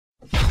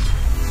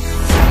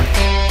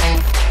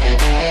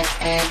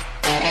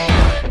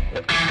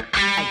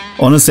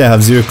Honestly, I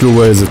have zero clue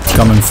where is it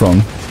coming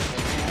from.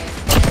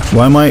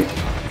 Why am I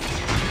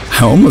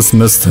almost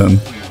missed him.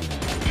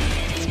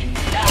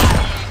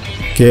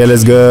 Okay,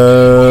 let's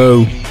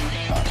go.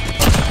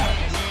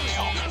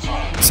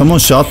 Someone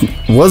shot me.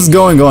 What's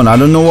going on? I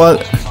don't know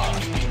what.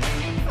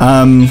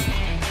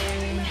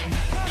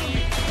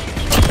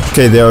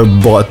 Okay, they are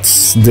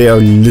bots. They are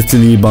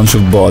literally a bunch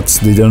of bots.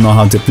 They don't know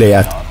how to play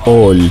at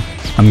all.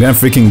 I'm gonna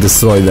freaking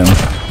destroy them.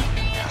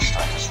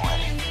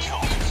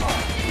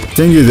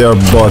 Thank you, they are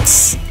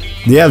bots.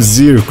 They have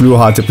zero clue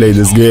how to play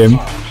this game.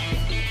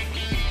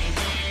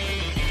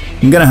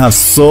 I'm gonna have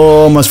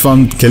so much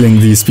fun killing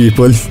these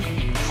people.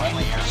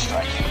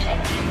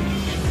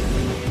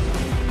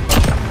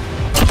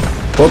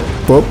 Pop,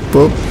 pop,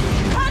 pop.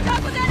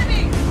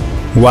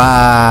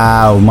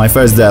 Wow, my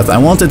first death. I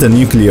wanted a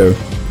nuclear.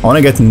 I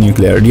wanna get a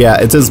nuclear. Yeah,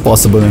 it is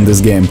possible in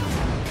this game.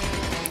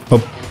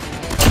 Hop.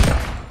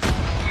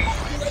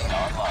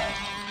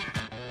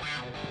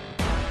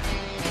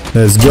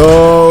 Let's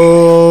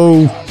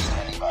go.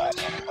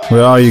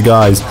 Where are you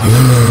guys?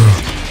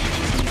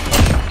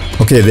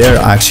 Okay, they're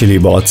actually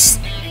bots.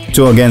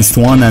 2 against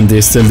 1 and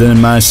they still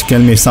didn't manage to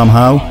kill me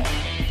somehow.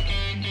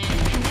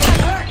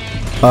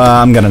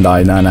 I'm gonna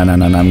die. No,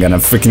 I'm gonna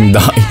freaking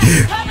die.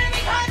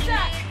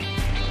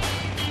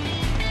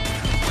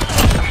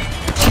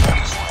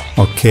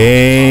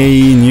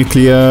 Okay,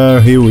 nuclear,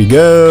 here we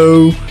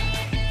go.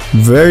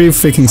 Very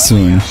freaking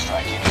soon.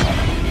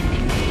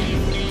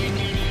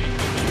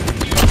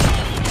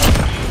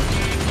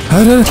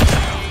 How did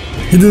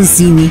he didn't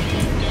see me?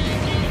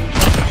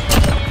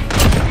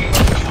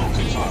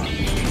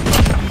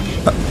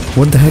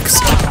 What the heck?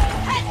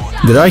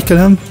 Did I kill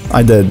him?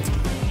 I did.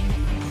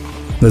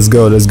 Let's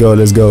go, let's go,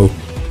 let's go.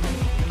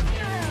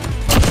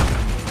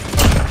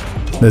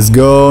 Let's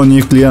go,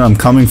 nuclear. I'm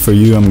coming for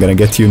you. I'm gonna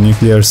get you,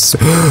 nuclear.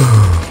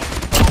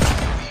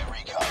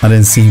 I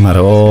didn't see him at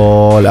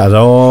all, at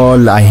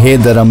all. I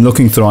hate that I'm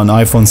looking through an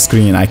iPhone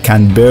screen. I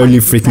can barely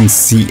freaking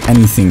see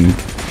anything.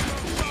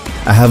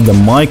 I have the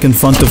mic in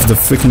front of the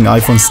freaking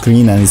iPhone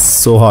screen and it's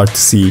so hard to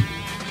see.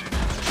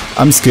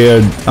 I'm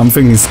scared. I'm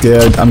freaking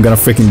scared. I'm gonna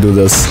freaking do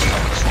this.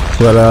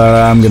 Well,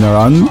 I'm gonna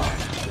run.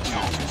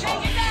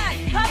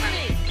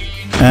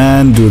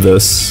 And do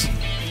this.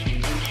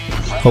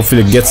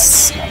 Hopefully it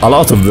gets a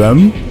lot of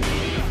them.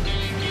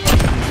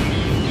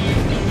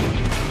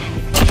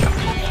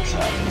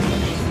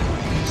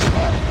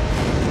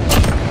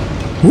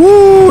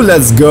 Woo,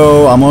 let's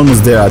go. I'm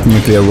almost there at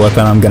nuclear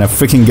weapon. I'm gonna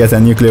freaking get a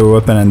nuclear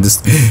weapon and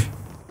just...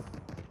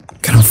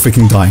 Can I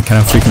freaking die? Can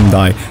I freaking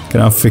die?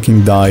 Can I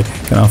freaking die?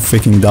 Can I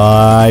freaking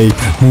die?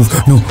 Move.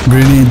 No,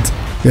 grenade.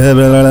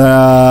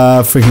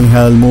 Freaking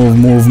hell. Move,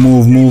 move,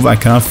 move, move. I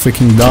cannot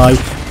freaking die.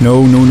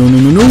 No, no, no, no,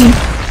 no, no.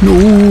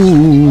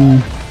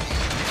 No.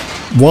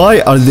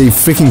 Why are they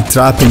freaking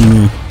trapping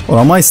me? Or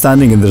am I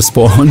standing in their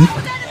spawn?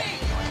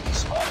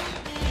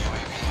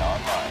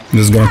 I'm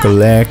just gonna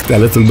collect a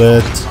little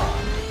bit.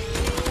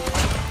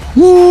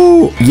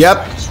 Woo!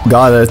 Yep,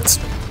 got it.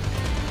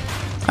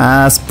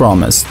 As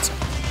promised.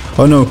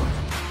 Oh no.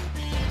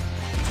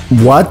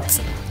 What?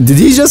 Did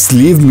he just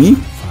leave me?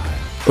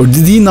 Or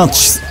did he not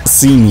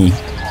see me?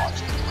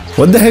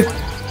 What the heck?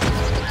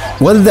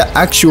 What the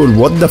actual,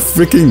 what the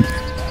freaking...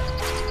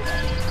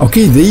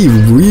 Okay, they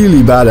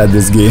really bad at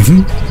this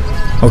game.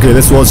 Okay,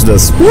 let's watch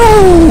this.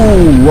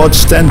 Woo!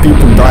 Watch 10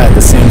 people die at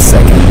the same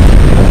second.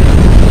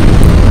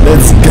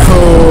 Let's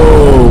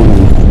go!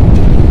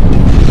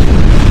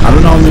 I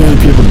don't know how many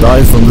people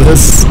died from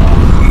this,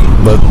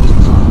 but...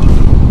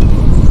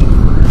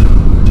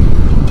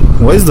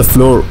 Why is the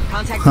floor?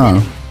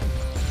 Huh.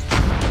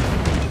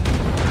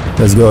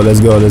 Let's go, let's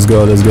go, let's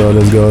go, let's go,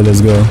 let's go,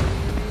 let's go.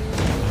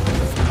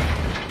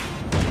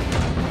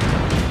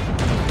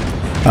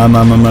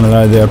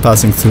 They are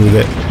passing through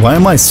there. Why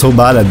am I so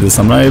bad at this?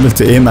 I'm not able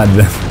to aim at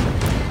them.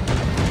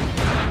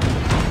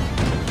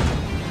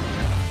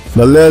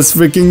 But let's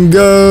freaking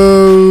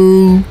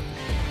go!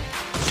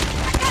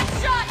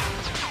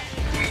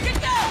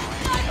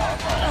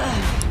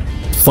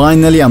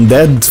 Finally, I'm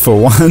dead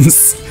for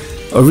once.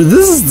 Or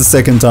this is the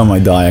second time I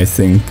die, I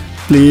think.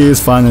 Please,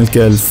 final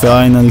kill,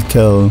 final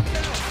kill.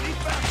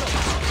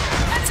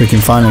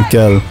 Freaking final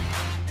kill.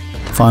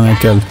 Final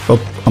kill. Oh,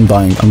 I'm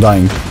dying, I'm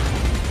dying.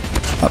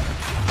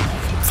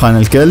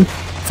 Final kill.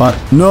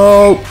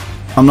 No!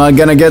 I'm not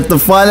gonna get the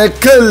final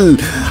kill!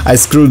 I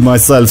screwed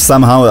myself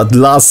somehow at the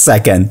last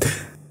second.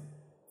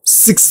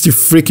 60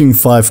 freaking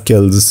 5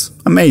 kills.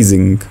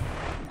 Amazing.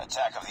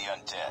 Attack of the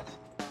undead.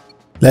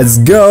 Let's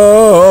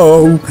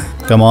go!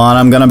 Come on,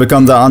 I'm gonna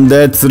become the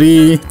undead.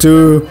 3,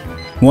 2,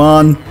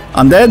 1.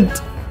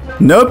 Undead?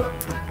 Nope.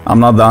 I'm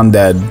not the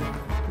undead.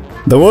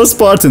 The worst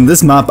part in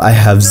this map, I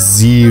have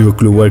zero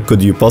clue where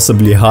could you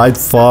possibly hide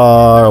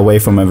far away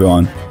from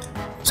everyone.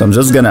 So I'm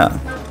just gonna...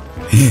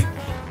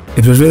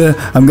 It was really...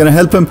 I'm gonna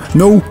help him.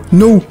 No,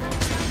 no,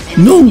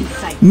 no,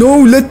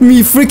 no, let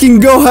me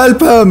freaking go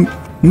help him.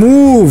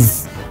 Move.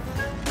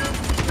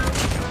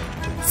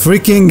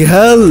 Freaking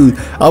hell!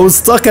 I was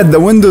stuck at the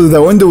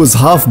window was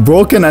half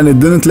broken and it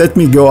didn't let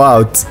me go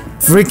out.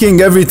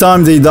 Freaking every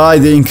time they die,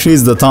 they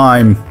increase the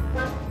time.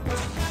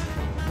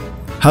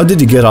 How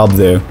did he get up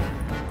there?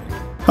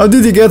 How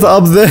did he get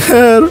up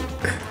there?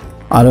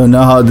 I don't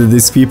know, how did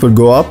these people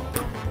go up?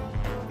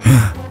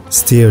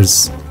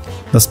 Stairs.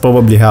 That's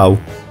probably how.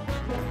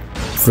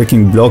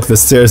 Freaking block the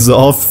stairs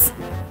off.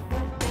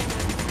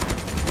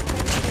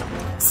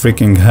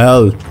 Freaking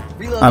hell.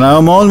 And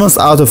I'm almost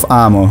out of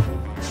ammo.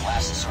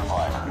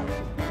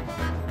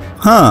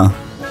 Huh.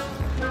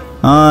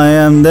 I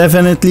am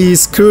definitely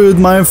screwed,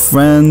 my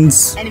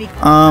friends.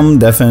 I'm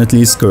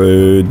definitely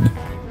screwed.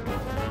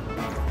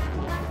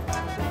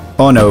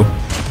 Oh no.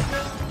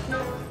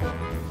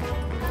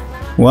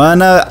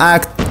 Wanna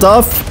act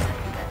tough?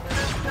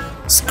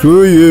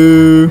 Screw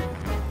you.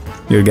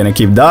 You're gonna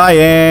keep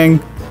dying,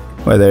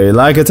 whether you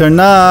like it or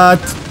not.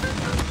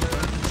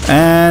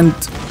 And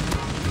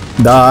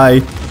die.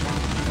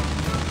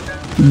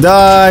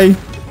 Die.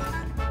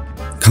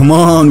 Come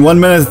on, 1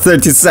 minute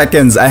 30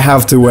 seconds. I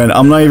have to win.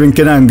 I'm not even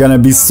kidding. I'm gonna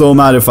be so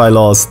mad if I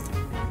lost.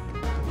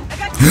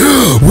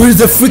 Where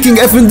the freaking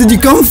effing did he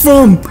come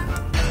from?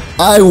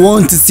 I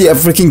want to see a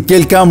freaking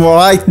kill cam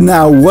right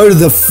now. Where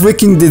the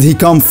freaking did he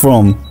come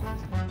from?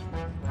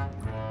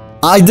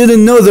 I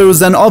didn't know there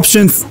was an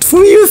option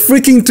for you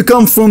freaking to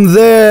come from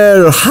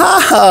there.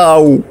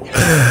 How?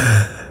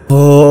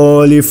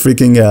 Holy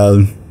freaking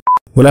hell.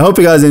 Well, I hope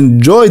you guys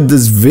enjoyed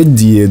this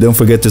video. Don't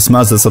forget to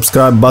smash the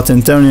subscribe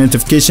button, turn your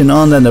notification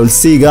on, and I will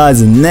see you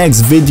guys in the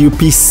next video.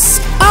 Peace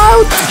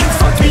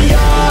out.